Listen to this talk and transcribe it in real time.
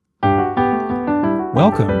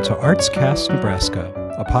Welcome to ArtsCast Nebraska,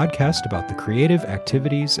 a podcast about the creative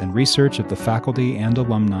activities and research of the faculty and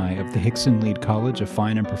alumni of the Hickson Lied College of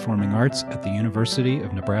Fine and Performing Arts at the University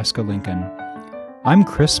of Nebraska-Lincoln. I'm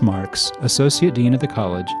Chris Marks, Associate Dean of the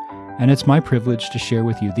college, and it's my privilege to share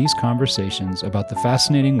with you these conversations about the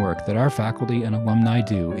fascinating work that our faculty and alumni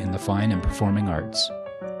do in the fine and performing arts.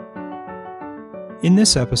 In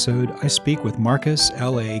this episode, I speak with Marcus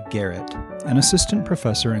L.A. Garrett, an assistant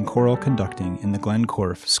professor in choral conducting in the Glenn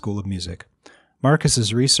Korff School of Music.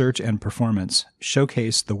 Marcus's research and performance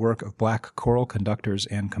showcase the work of Black choral conductors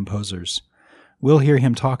and composers. We'll hear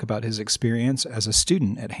him talk about his experience as a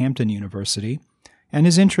student at Hampton University and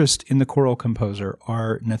his interest in the choral composer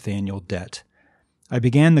R. Nathaniel Dett. I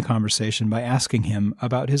began the conversation by asking him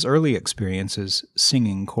about his early experiences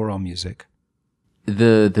singing choral music.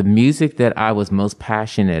 The music that I was most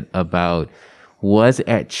passionate about was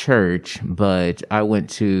at church, but I went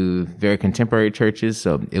to very contemporary churches,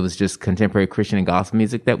 so it was just contemporary Christian and gospel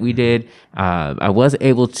music that we did. I was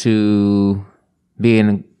able to be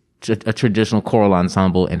in a traditional choral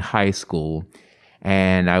ensemble in high school,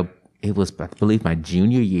 and it was, I believe, my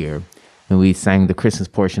junior year, and we sang the Christmas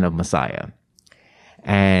portion of Messiah.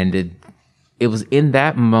 And it was in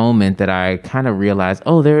that moment that I kind of realized,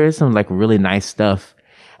 oh, there is some like really nice stuff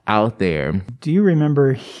out there. Do you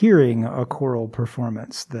remember hearing a choral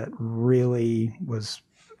performance that really was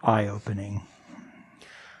eye-opening?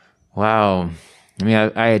 Wow. I mean,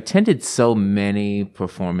 I attended so many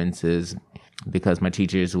performances because my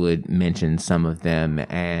teachers would mention some of them.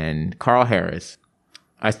 And Carl Harris,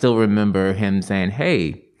 I still remember him saying,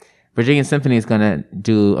 hey, Virginia Symphony is going to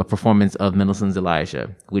do a performance of Mendelssohn's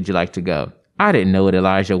Elijah. Would you like to go? I didn't know what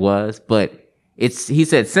Elijah was, but he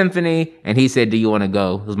said symphony, and he said, do you want to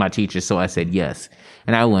go? It was my teacher, so I said yes.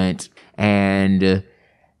 And I went, and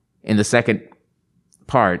in the second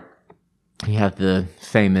part, you have the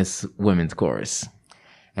famous women's chorus.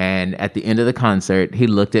 And at the end of the concert, he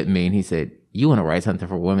looked at me and he said, you want to write something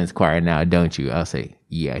for women's choir now, don't you? I'll say,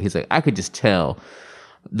 yeah. He's like, I could just tell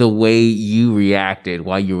the way you reacted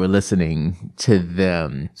while you were listening to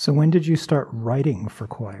them. So when did you start writing for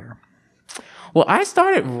choir? Well, I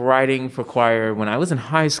started writing for choir when I was in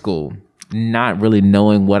high school, not really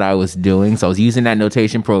knowing what I was doing. So I was using that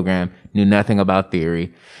notation program, knew nothing about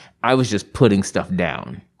theory. I was just putting stuff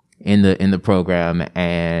down in the program.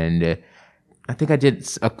 And I think I did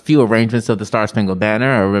a few arrangements of the Star Spangled Banner.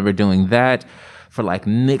 I remember doing that. For like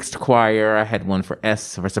mixed choir, I had one for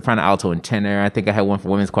soprano, alto, and tenor. I think I had one for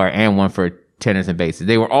women's choir and one for tenors and basses.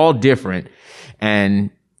 They were all different and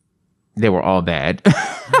they were all bad.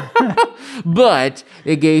 But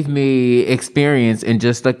it gave me experience in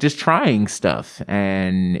just trying stuff.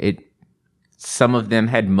 And some of them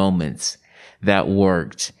had moments that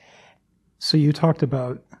worked. So you talked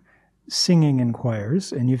about singing in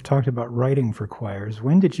choirs, and you've talked about writing for choirs.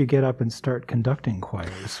 When did you get up and start conducting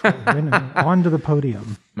choirs? Onto the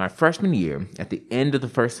podium. My freshman year, at the end of the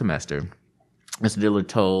first semester, Mr. Dillard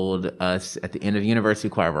told us at the end of university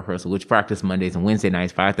choir rehearsal, which practiced Mondays and Wednesday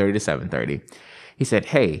nights, 5:30 to 7:30. He said,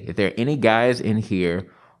 hey, if there are any guys in here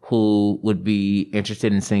who would be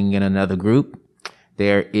interested in singing in another group,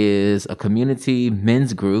 there is a community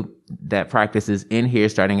men's group that practices in here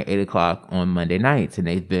starting at 8 o'clock on Monday nights. And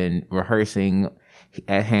they've been rehearsing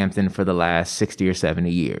at Hampton for the last 60 or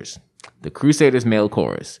 70 years. The Crusaders Male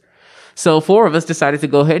Chorus. So 4 of us decided to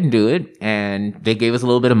go ahead and do it. And they gave us a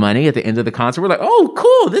little bit of money at the end of the concert. We're like, oh,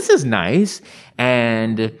 cool, this is nice.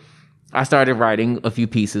 And I started writing a few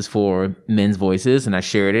pieces for Men's Voices, and I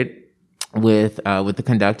shared it with the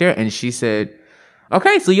conductor. And she said,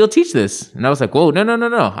 okay, so you'll teach this. And I was like, whoa,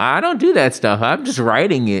 no. I don't do that stuff. I'm just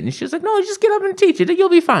writing it. And she was like, no, just get up and teach it. You'll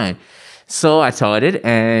be fine. So I taught it,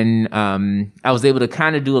 and I was able to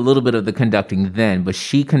kind of do a little bit of the conducting then, but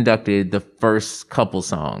she conducted the first couple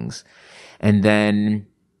songs. And then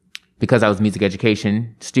because I was a music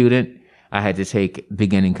education student, I had to take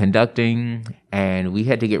beginning conducting, and we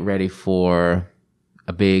had to get ready for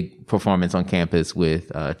a big performance on campus with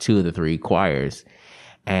 2 of the 3 choirs.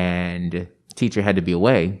 And teacher had to be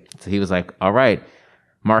away. So he was like, all right,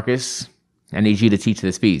 Marcus, I need you to teach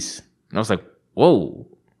this piece. And I was like, whoa,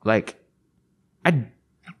 like I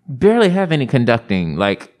barely have any conducting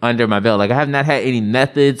like under my belt. Like I have not had any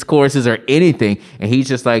methods, courses, or anything. And he's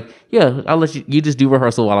just like, yeah, I'll let you just do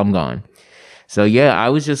rehearsal while I'm gone. So yeah, I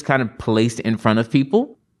was just kind of placed in front of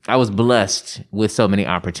people. I was blessed with so many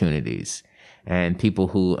opportunities and people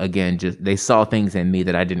who, again, they saw things in me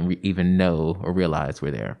that I didn't even know or realize were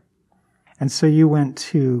there. And so you went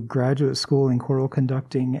to graduate school in choral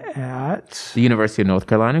conducting at? The University of North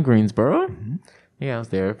Carolina, Greensboro. Mm-hmm. Yeah, I was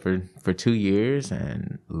there for 2 years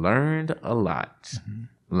and learned a lot.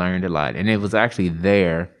 Learned a lot. And it was actually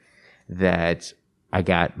there that I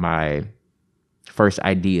got my first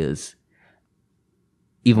ideas,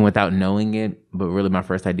 even without knowing it, but really my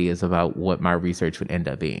first ideas about what my research would end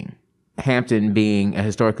up being. Hampton being a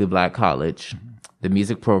historically Black college, the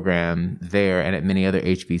music program there and at many other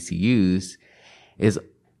HBCUs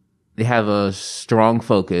they have a strong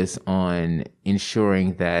focus on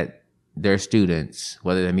ensuring that their students,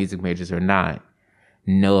 whether they're music majors or not,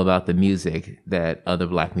 know about the music that other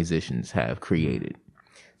Black musicians have created.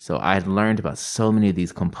 So I had learned about so many of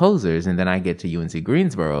these composers, and then I get to UNC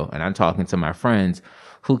Greensboro, and I'm talking to my friends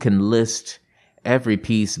who can list every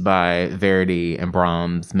piece by Verdi and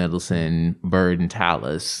Brahms, Mendelssohn, Byrd and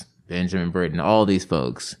Tallis, Benjamin Britten, all these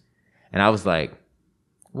folks. And I was like,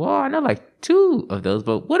 well, I know like 2 of those,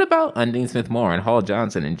 but what about Undine Smith Moore and Hall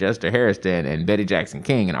Johnson and Chester Hairston and Betty Jackson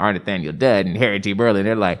King and R. Nathaniel Dedd and Harry T. Burleigh? And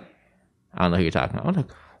they're like, I don't know who you're talking about. I'm like,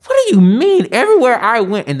 what do you mean? Everywhere I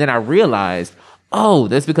went. And then I realized, oh,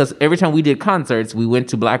 that's because every time we did concerts, we went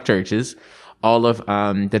to Black churches. All of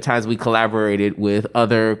the times we collaborated with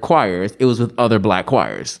other choirs, it was with other Black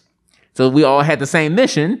choirs. So we all had the same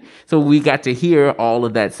mission. So we got to hear all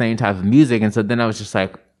of that same type of music. And so then I was just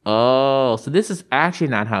like, oh, so this is actually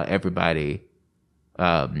not how everybody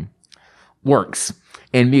works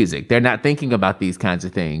in music. They're not thinking about these kinds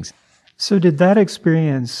of things. So did that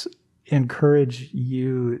experience encourage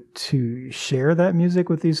you to share that music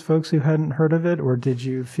with these folks who hadn't heard of it? Or did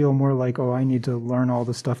you feel more like, oh, I need to learn all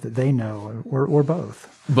the stuff that they know, or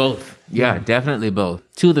both? Both. Yeah, definitely both.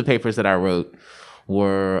 2 of the papers that I wrote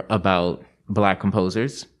were about Black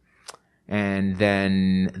composers. And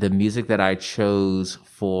then the music that I chose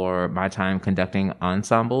for my time conducting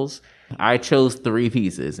ensembles, I chose 3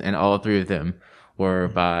 pieces, and all 3 of them were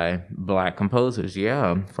by Black composers.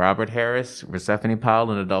 Yeah, Robert Harris, Persephone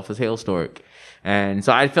Powell, and Adolphus Hailstork. And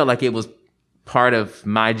so I felt like it was part of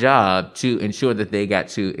my job to ensure that they got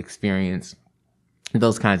to experience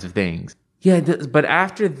those kinds of things. Yeah, but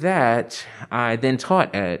after that, I then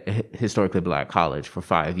taught at a historically Black college for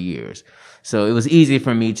 5 years. So it was easy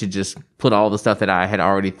for me to just put all the stuff that I had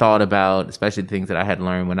already thought about, especially the things that I had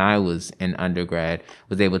learned when I was in undergrad,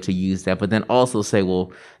 was able to use that. But then also say,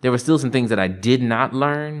 well, there were still some things that I did not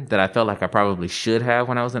learn that I felt like I probably should have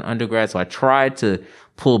when I was in undergrad. So I tried to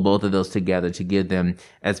pull both of those together to give them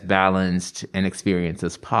as balanced an experience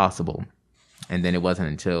as possible. And then it wasn't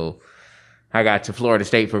until I got to Florida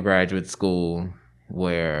State for graduate school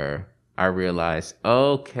where I realized,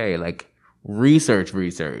 okay, like research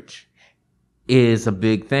is a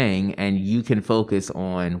big thing, and you can focus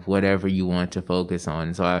on whatever you want to focus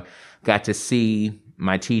on. So I got to see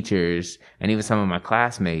my teachers and even some of my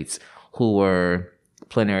classmates who were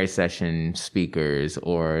plenary session speakers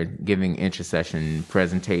or giving intercession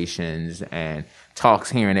presentations and talks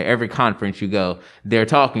here and there. Every conference you go, they're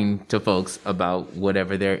talking to folks about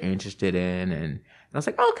whatever they're interested in. And I was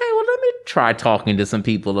like, okay, well, let me try talking to some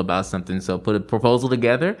people about something. So put a proposal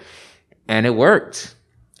together, and it worked.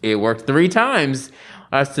 It worked 3 times.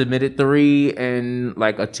 I submitted 3 in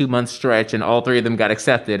like a 2-month stretch, and all 3 of them got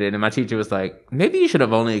accepted. And my teacher was like, maybe you should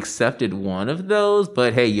have only accepted 1 of those,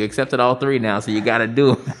 but hey, you accepted all 3 now, so you got to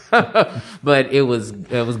do it. But it was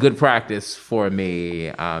good practice for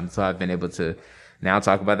me. So I've been able to now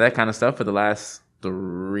talk about that kind of stuff for the last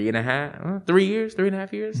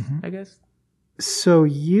 3.5 years, I guess. So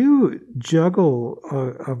you juggle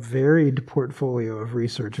a varied portfolio of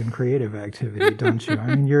research and creative activity, don't you?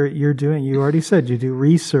 I mean, you already said you do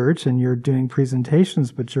research and you're doing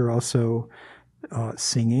presentations, but you're also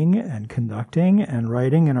singing and conducting and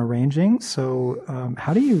writing and arranging. So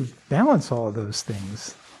how do you balance all of those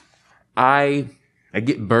things? I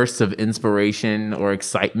get bursts of inspiration or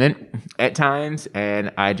excitement at times,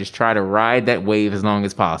 and I just try to ride that wave as long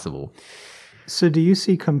as possible. So do you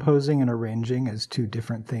see composing and arranging as 2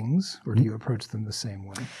 different things, or do you approach them the same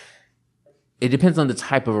way? It depends on the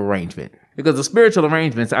type of arrangement. Because the spiritual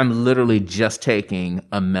arrangements, I'm literally just taking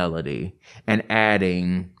a melody and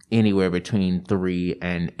adding anywhere between 3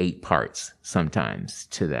 and 8 parts sometimes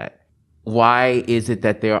to that. Why is it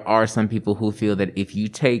that there are some people who feel that if you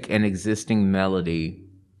take an existing melody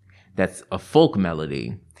that's a folk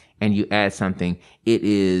melody and you add something, it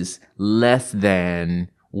is less than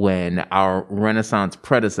when our Renaissance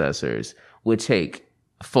predecessors would take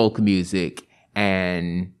folk music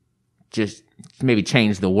and just maybe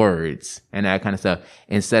change the words and that kind of stuff.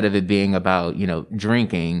 Instead of it being about,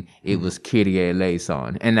 drinking, it was Kyrie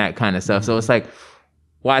eleison and that kind of stuff. So it's like,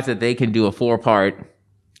 why is it they can do a 4-part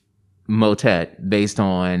motet based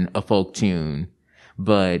on a folk tune,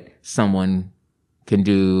 but someone can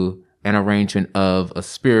do an arrangement of a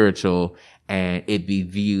spiritual and it be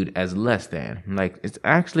viewed as less than. Like, it's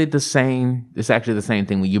actually the same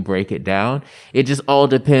thing when you break it down. It just all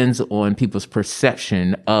depends on people's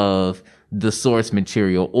perception of the source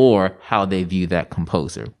material or how they view that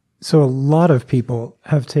composer. So a lot of people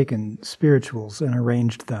have taken spirituals and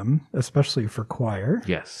arranged them, especially for choir.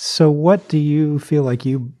 Yes. So what do you feel like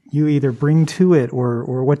you either bring to it,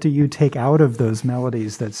 or what do you take out of those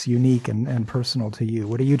melodies that's unique and personal to you?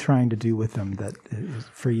 What are you trying to do with them that is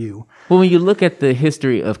for you? Well, when you look at the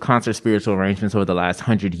history of concert spiritual arrangements over the last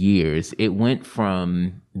 100 years, it went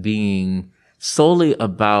from being solely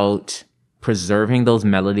about preserving those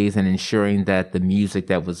melodies and ensuring that the music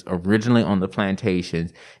that was originally on the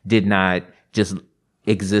plantations did not just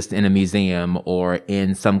exist in a museum or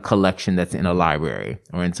in some collection that's in a library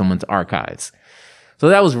or in someone's archives. So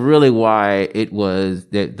that was really why it was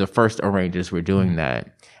that the first arrangers were doing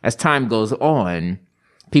that. As time goes on,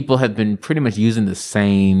 people have been pretty much using the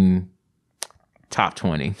same top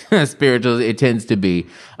 20 spirituals. It tends to be,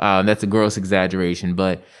 that's a gross exaggeration,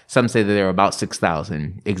 but some say that there are about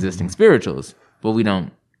 6,000 existing spirituals, but we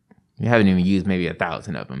haven't even used maybe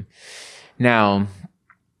 1,000 of them. Now,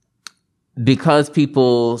 because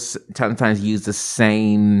people sometimes use the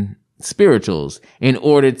same spirituals, in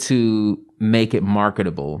order to make it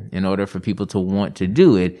marketable, in order for people to want to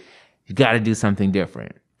do it, you got to do something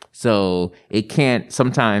different. So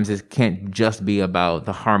sometimes it can't just be about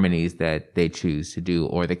the harmonies that they choose to do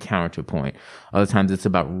or the counterpoint. Other times it's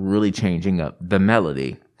about really changing up the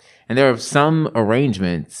melody. And there are some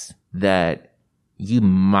arrangements that you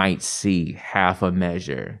might see half a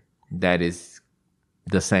measure that is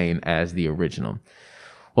the same as the original.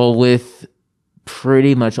 Well, with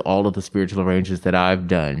pretty much all of the spiritual arrangements that I've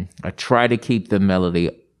done, I try to keep the melody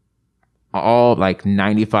all like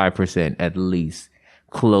 95% at least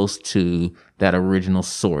close to that original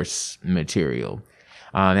source material.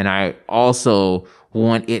 And I also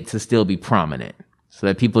want it to still be prominent so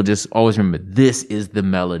that people just always remember this is the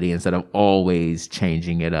melody instead of always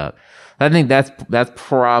changing it up. I think that's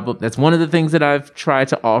one of the things that I've tried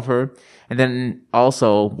to offer. And then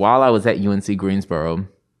also, while I was at UNC Greensboro,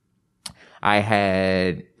 I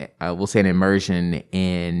had, we'll say, an immersion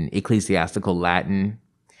in ecclesiastical Latin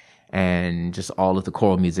and just all of the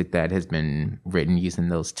choral music that has been written using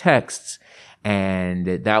those texts. And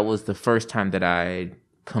that was the first time that I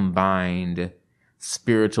combined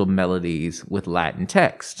spiritual melodies with Latin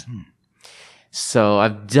text. So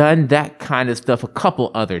I've done that kind of stuff a couple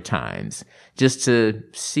other times just to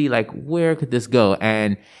see like, where could this go?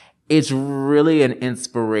 And it's really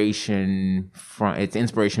inspiration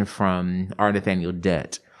from R. Nathaniel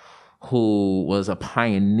Dett, who was a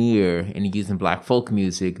pioneer in using Black folk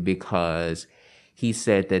music, because he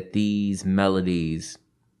said that these melodies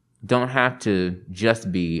don't have to just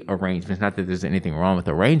be arrangements. Not that there's anything wrong with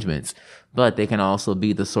arrangements, but they can also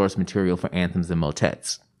be the source material for anthems and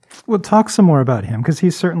motets. Well, talk some more about him, because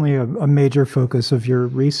he's certainly a major focus of your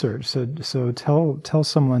research. So tell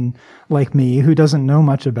someone like me who doesn't know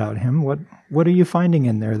much about him, what are you finding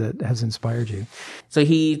in there that has inspired you? So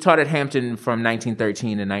he taught at Hampton from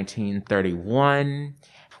 1913 to 1931.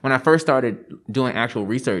 When I first started doing actual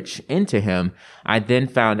research into him, I then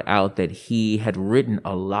found out that he had written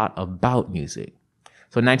a lot about music.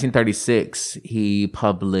 So in 1936, he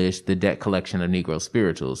published the Dett Collection of Negro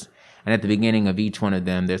Spirituals. And at the beginning of each one of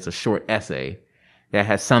them, there's a short essay that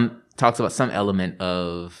talks about some element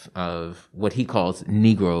of what he calls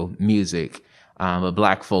Negro music, but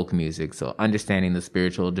Black folk music. So understanding the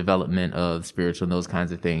spiritual development of spiritual and those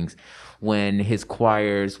kinds of things. When his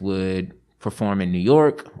choirs would perform in New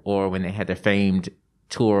York, or when they had their famed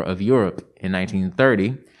tour of Europe in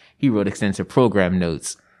 1930, he wrote extensive program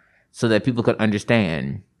notes so that people could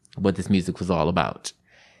understand what this music was all about.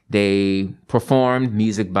 They performed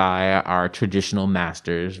music by our traditional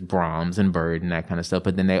masters, Brahms and Byrd and that kind of stuff,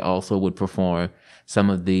 but then they also would perform some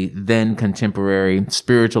of the then contemporary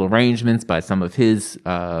spiritual arrangements by some of his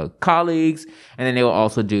colleagues, and then they will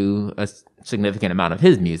also do a significant amount of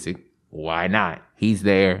his music. Why not? He's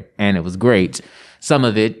there, and it was great. Some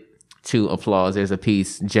of it to applause. There's a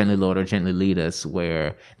piece, Gently Lord or Gently Lead Us,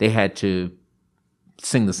 where they had to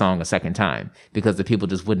sing the song a second time because the people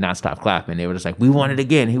just would not stop clapping. They were just like, we want it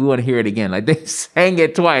again. We want to hear it again. Like, they sang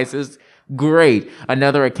it twice. It was great.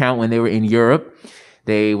 Another account, when they were in Europe,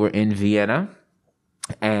 they were in Vienna,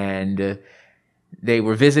 and they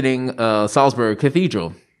were visiting Salzburg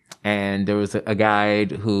Cathedral. And there was a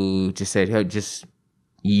guide who just said, hey,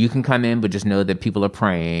 you can come in, but just know that people are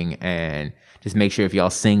praying, and just make sure if y'all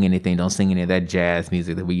sing anything, don't sing any of that jazz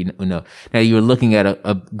music that we know. Now, you were looking at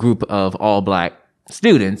a group of all Black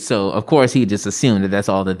students. So, of course, he just assumed that that's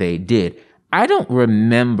all that they did. I don't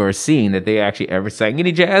remember seeing that they actually ever sang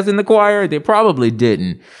any jazz in the choir. They probably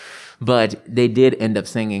didn't. But they did end up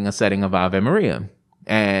singing a setting of Ave Maria.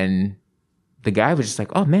 And the guy was just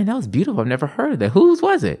like, oh, man, that was beautiful. I've never heard of that. Whose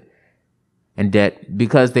was it? And that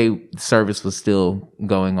because service was still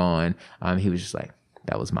going on, he was just like,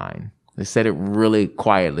 that was mine. They said it really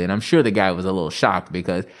quietly. And I'm sure the guy was a little shocked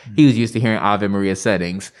because he was used to hearing Ave Maria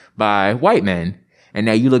settings by white men. And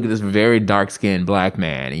now you look at this very dark-skinned black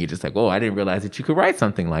man and you're just like, oh, I didn't realize that you could write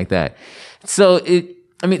something like that. So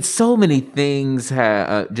so many things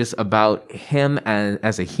just about him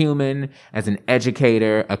as a human, as an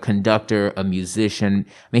educator, a conductor, a musician.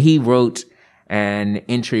 I mean, he wrote an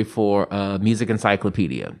entry for a music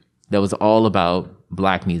encyclopedia that was all about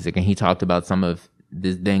black music. And he talked about some of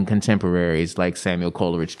the then contemporaries like Samuel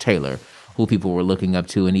Coleridge Taylor, who people were looking up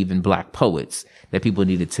to, and even black poets that people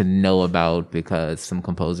needed to know about because some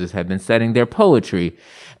composers had been studying their poetry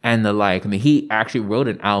and the like. I mean, he actually wrote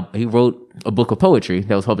a book of poetry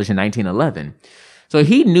that was published in 1911. So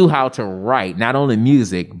he knew how to write not only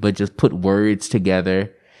music, but just put words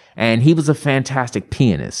together. And he was a fantastic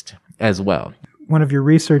pianist as well. One of your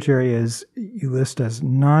research areas you list as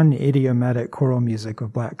non-idiomatic choral music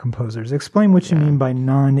of black composers. Explain what you mean by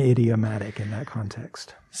non-idiomatic in that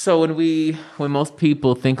context. So when most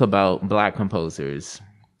people think about black composers,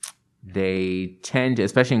 they tend to,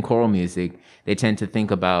 especially in choral music, they tend to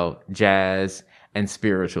think about jazz and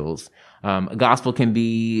spirituals. Gospel can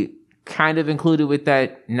be kind of included with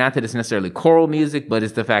that. Not that it's necessarily choral music, but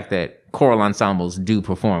it's the fact that choral ensembles do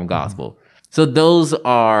perform gospel. So those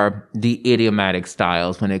are the idiomatic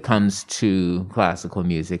styles when it comes to classical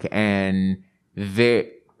music. And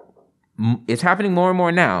it's happening more and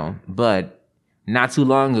more now, but not too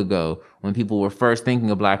long ago, when people were first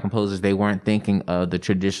thinking of black composers, they weren't thinking of the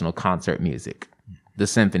traditional concert music, the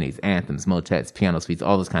symphonies, anthems, motets, piano suites,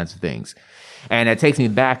 all those kinds of things. And that takes me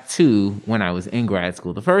back to when I was in grad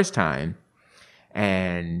school the first time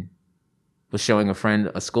and was showing a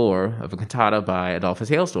friend a score of a cantata by Adolphus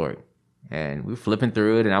Hailstork. And we were flipping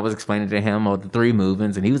through it, and I was explaining to him all the three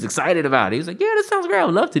movements, and he was excited about it. He was like, yeah, this sounds great. I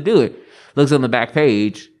would love to do it. Looks on the back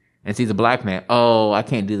page and sees a black man. Oh, I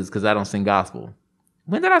can't do this because I don't sing gospel.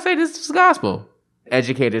 When did I say this is gospel?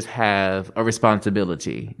 Educators have a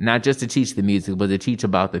responsibility, not just to teach the music, but to teach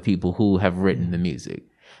about the people who have written the music.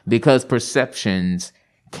 Because perceptions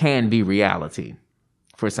can be reality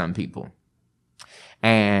for some people.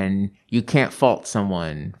 And you can't fault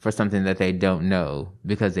someone for something that they don't know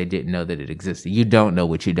because they didn't know that it existed. You don't know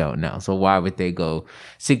what you don't know. So why would they go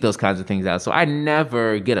seek those kinds of things out? So I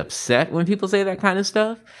never get upset when people say that kind of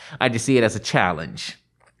stuff. I just see it as a challenge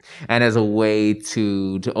and as a way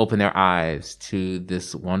to open their eyes to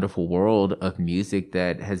this wonderful world of music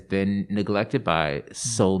that has been neglected by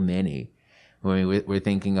so many. When we're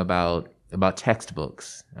thinking about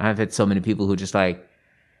textbooks. I've had so many people who just like,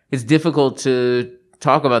 it's difficult to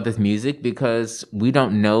talk about this music because we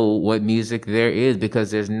don't know what music there is because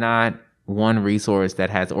there's not one resource that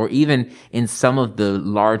has, or even in some of the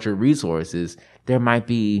larger resources, there might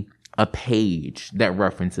be a page that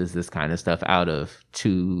references this kind of stuff out of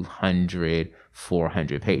 200,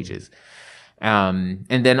 400 pages. And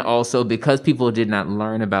then also because people did not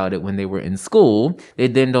learn about it when they were in school, they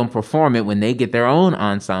then don't perform it when they get their own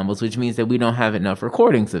ensembles, which means that we don't have enough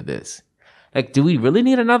recordings of this. Like, do we really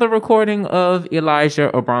need another recording of Elijah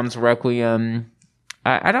or Brahms' Requiem?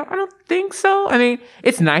 I don't think so. I mean,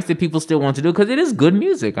 it's nice that people still want to do it because it is good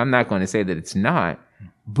music. I'm not going to say that it's not,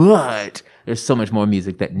 but there's so much more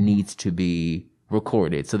music that needs to be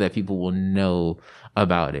recorded so that people will know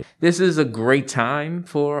about it. This is a great time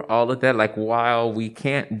for all of that. Like, while we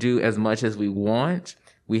can't do as much as we want,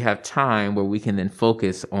 we have time where we can then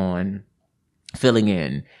focus on filling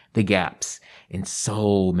in the gaps in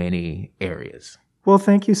so many areas. Well,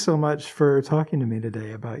 thank you so much for talking to me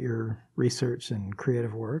today about your research and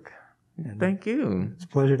creative work. And thank you. It's a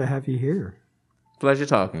pleasure to have you here. Pleasure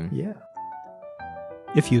talking. Yeah.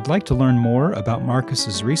 If you'd like to learn more about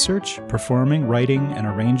Marcus's research, performing, writing, and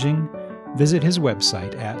arranging, visit his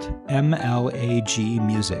website at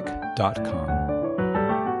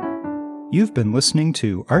mlagmusic.com. You've been listening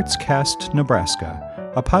to ArtsCast Nebraska,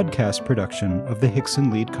 a podcast production of the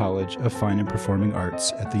Hickson Lied College of Fine and Performing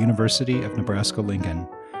Arts at the University of Nebraska-Lincoln.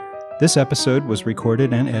 This episode was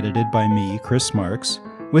recorded and edited by me, Chris Marks,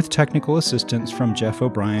 with technical assistance from Jeff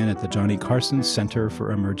O'Brien at the Johnny Carson Center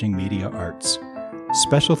for Emerging Media Arts.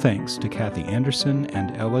 Special thanks to Kathy Anderson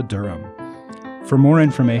and Ella Durham. For more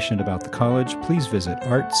information about the college, please visit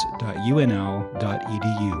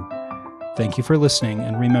arts.unl.edu. Thank you for listening,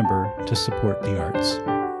 and remember to support the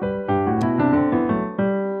arts.